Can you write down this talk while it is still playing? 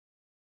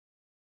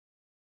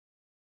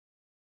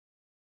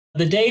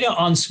The data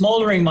on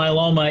smoldering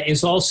myeloma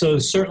is also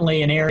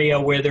certainly an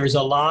area where there's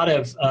a lot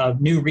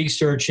of new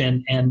research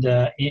and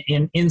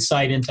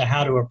insight into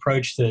how to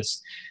approach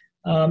this.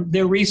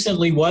 There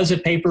recently was a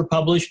paper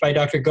published by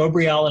Dr.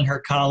 Gobriel and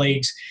her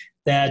colleagues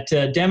that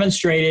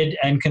demonstrated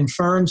and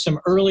confirmed some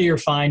earlier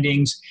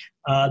findings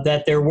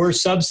that there were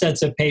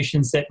subsets of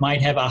patients that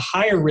might have a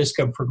higher risk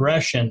of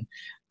progression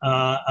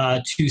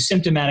to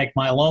symptomatic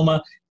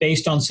myeloma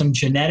based on some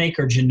genetic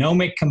or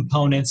genomic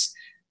components.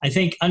 I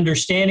think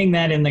understanding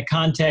that in the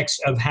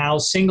context of how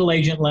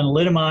single-agent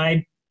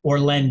lenalidomide or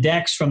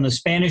Lendex from the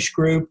Spanish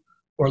group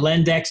or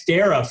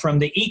Lendex-Dara from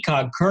the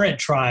ECOG current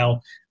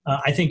trial,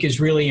 I think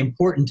is really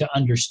important to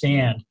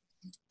understand.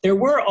 There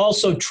were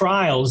also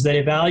trials that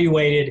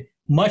evaluated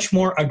much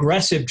more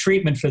aggressive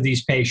treatment for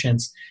these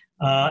patients.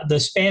 The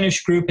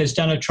Spanish group has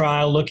done a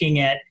trial looking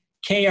at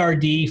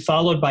KRD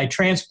followed by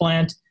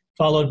transplant,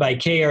 followed by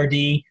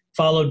KRD,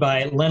 followed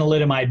by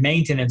lenalidomide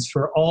maintenance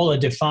for all a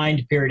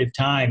defined period of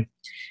time.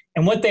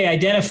 And what they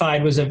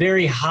identified was a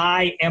very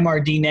high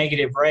MRD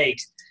negative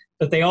rate,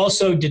 but they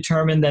also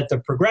determined that the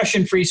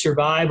progression-free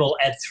survival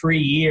at 3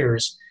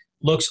 years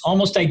looks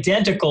almost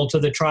identical to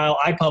the trial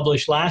I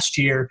published last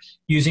year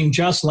using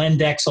just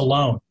Lendex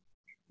alone.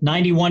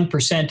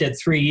 91% at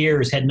 3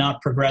 years had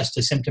not progressed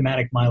to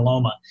symptomatic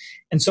myeloma.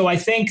 And so I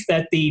think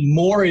that the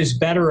more is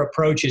better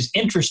approach is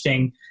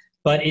interesting,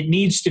 but it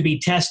needs to be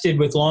tested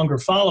with longer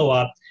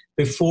follow-up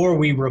before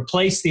we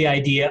replace the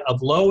idea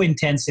of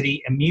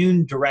low-intensity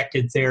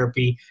immune-directed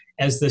therapy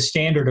as the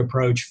standard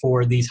approach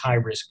for these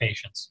high-risk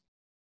patients.